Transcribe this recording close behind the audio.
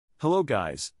Hello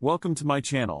guys, welcome to my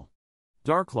channel,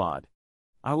 Darklord.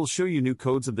 I will show you new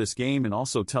codes of this game and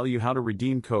also tell you how to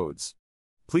redeem codes.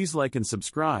 Please like and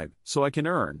subscribe, so I can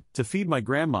earn, to feed my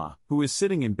grandma, who is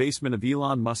sitting in basement of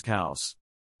Elon Musk house.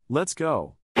 Let's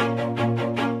go.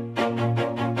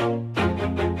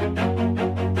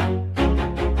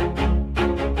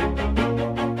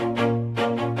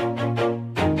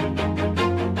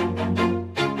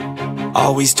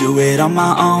 Always do it on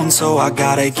my own, so I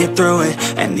gotta get through it.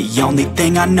 And the only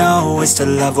thing I know is to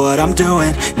love what I'm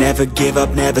doing. Never give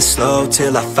up, never slow,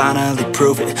 till I finally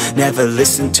prove it. Never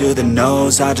listen to the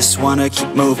no's, I just wanna keep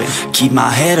moving. Keep my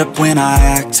head up when I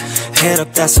act, head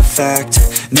up, that's a fact.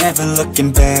 Never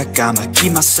looking back, I'ma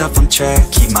keep myself on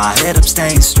track. Keep my head up,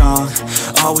 staying strong,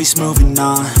 always moving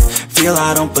on. Feel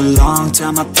I don't belong,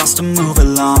 tell my thoughts to move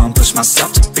along. Push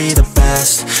myself to be the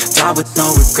best, die with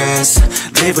no regrets.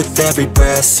 Live with every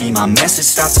breath, see my message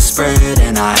start to spread.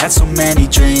 And I had so many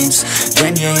dreams,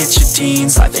 when you hit your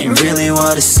teens, life ain't really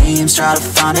what it seems. Try to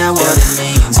find out what it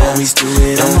means. Always do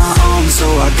it on my own, so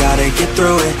I gotta get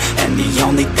through it. And the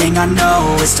only thing I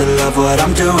know is to love what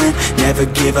I'm doing. Never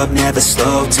give up, never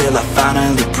slow, till I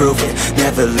finally prove it.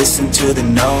 Never listen to the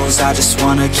no's, I just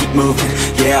wanna keep moving.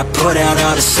 Yeah, I put out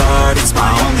all this art, it's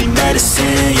my only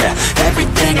medicine. Yeah,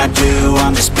 everything I do,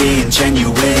 I'm just being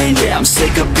genuine. Yeah, I'm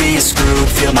sick of being screwed,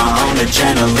 feel my own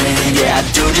adrenaline. Yeah, I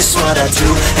do just what I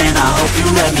do, and I hope you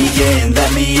let me in,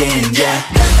 yeah.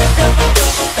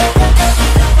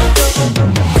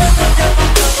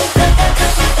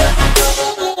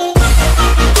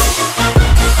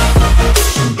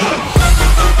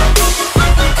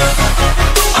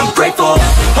 I'm grateful,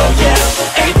 oh yeah,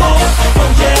 able,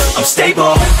 oh yeah, I'm stable,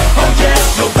 oh yeah,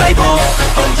 no label,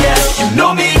 oh yeah, you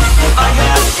know me, I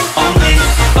have only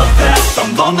a path,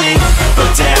 I'm lonely,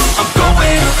 but damn, I'm going to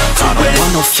win. I don't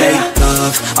want no fake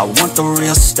love, I want the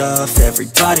real stuff.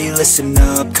 Everybody listen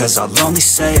up, cause I'll only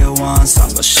say it once. I'm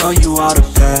gonna show you all the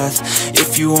path,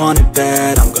 if you want it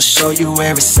bad. I'm gonna show you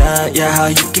where it's at, yeah, how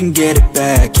you can get it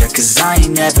back. Yeah, cause I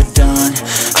ain't never done,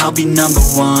 I'll be number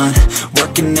one.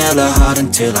 Working hella hard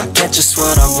until I get just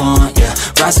what I want, yeah.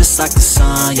 Rises like the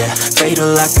sun, yeah,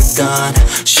 fatal like a gun.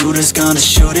 Shooters gonna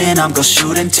shoot and I'm gonna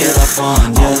shoot until I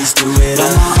won, yeah. Always do it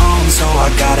on my own, so I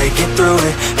gotta get through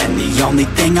it. And the only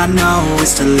thing I know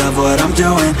is to love what I'm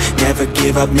doing. Never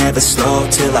give up, never slow,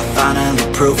 till I finally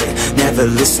prove it. Never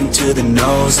listen to the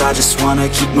no's, I just wanna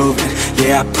keep moving.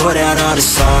 Yeah, I put out all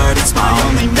this art, it's my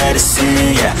only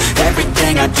medicine. Yeah,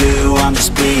 everything I do, I'm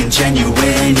just being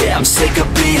genuine. Yeah, I'm sick of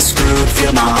being screwed,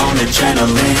 feel my own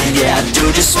adrenaline. Yeah, I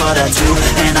do just what I do,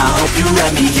 and I hope you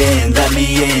let me in,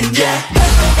 yeah.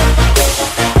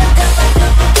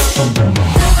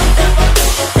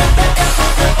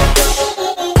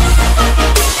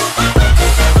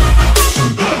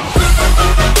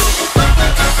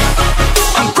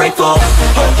 I'm grateful,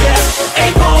 oh yeah,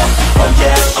 able, oh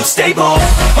yeah, I'm stable,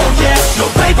 oh yeah, no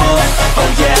label, oh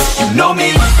yeah, you know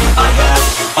me, I have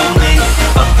only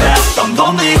a path, I'm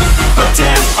lonely, but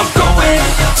damn, I'm going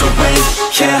to win,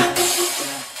 yeah.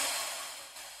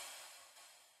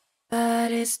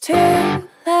 But it's too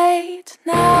late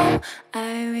now,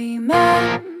 I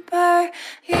remember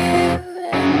you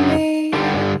and me,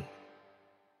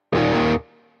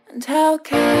 and how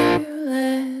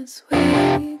careless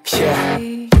we could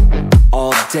be.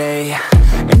 All day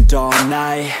and all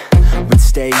night, we'd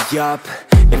stay up,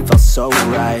 it felt so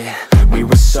right. We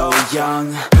were so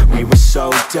young, we were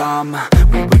so dumb.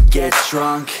 We would get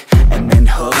drunk and then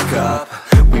hook up.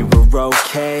 We were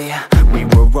okay, we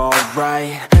were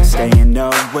alright, staying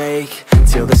awake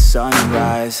till the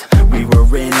sunrise. We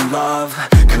were in love,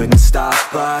 couldn't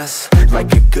stop us,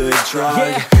 like a good drug,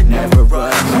 yeah. Never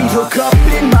run. We hook up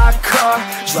in my car,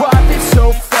 driving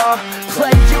so far,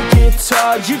 play your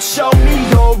guitar, you'd show me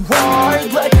your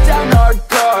art. Let down our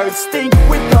guards, think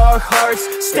with our hearts,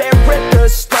 stare at the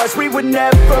stars, we were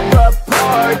never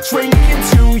apart. Drinking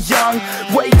too young,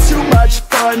 way too much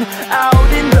fun,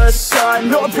 out in the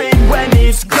sun, open when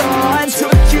it's gone.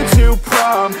 Took you to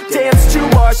prom, dance to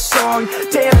our song,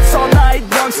 dance all night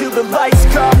long till the lights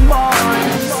come on.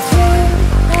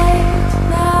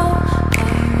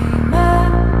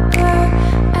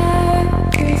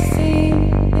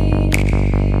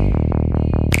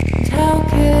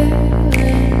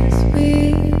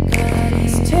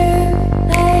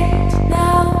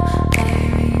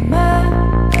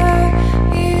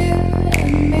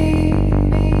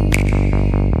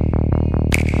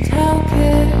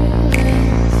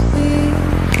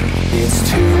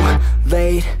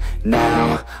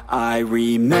 Now I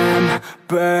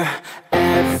remember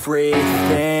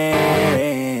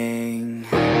everything,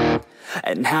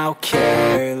 and how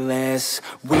careless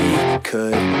we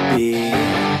could be,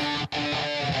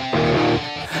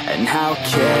 and how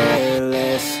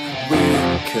careless we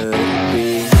could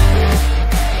be,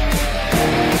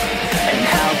 and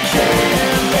how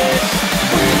careless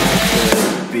we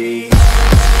could be.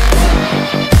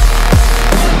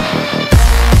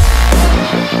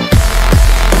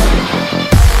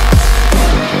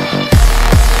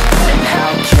 And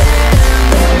how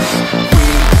careless we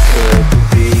could be. And how careless we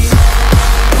could be.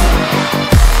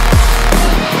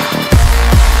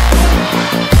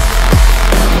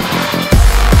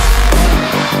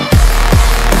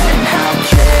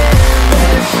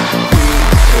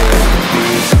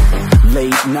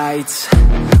 Late nights,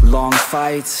 long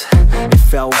fights, it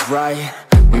felt right,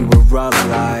 we were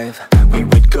alive. We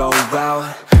would go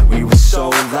out, we were so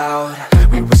loud,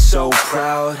 we were so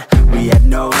proud, we had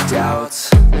no doubts.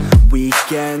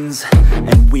 Weekends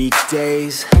and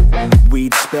weekdays,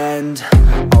 we'd spend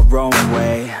our own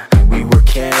way. We were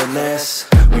careless,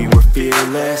 we were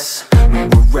fearless, we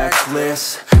were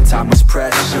reckless, time was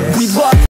precious. We loved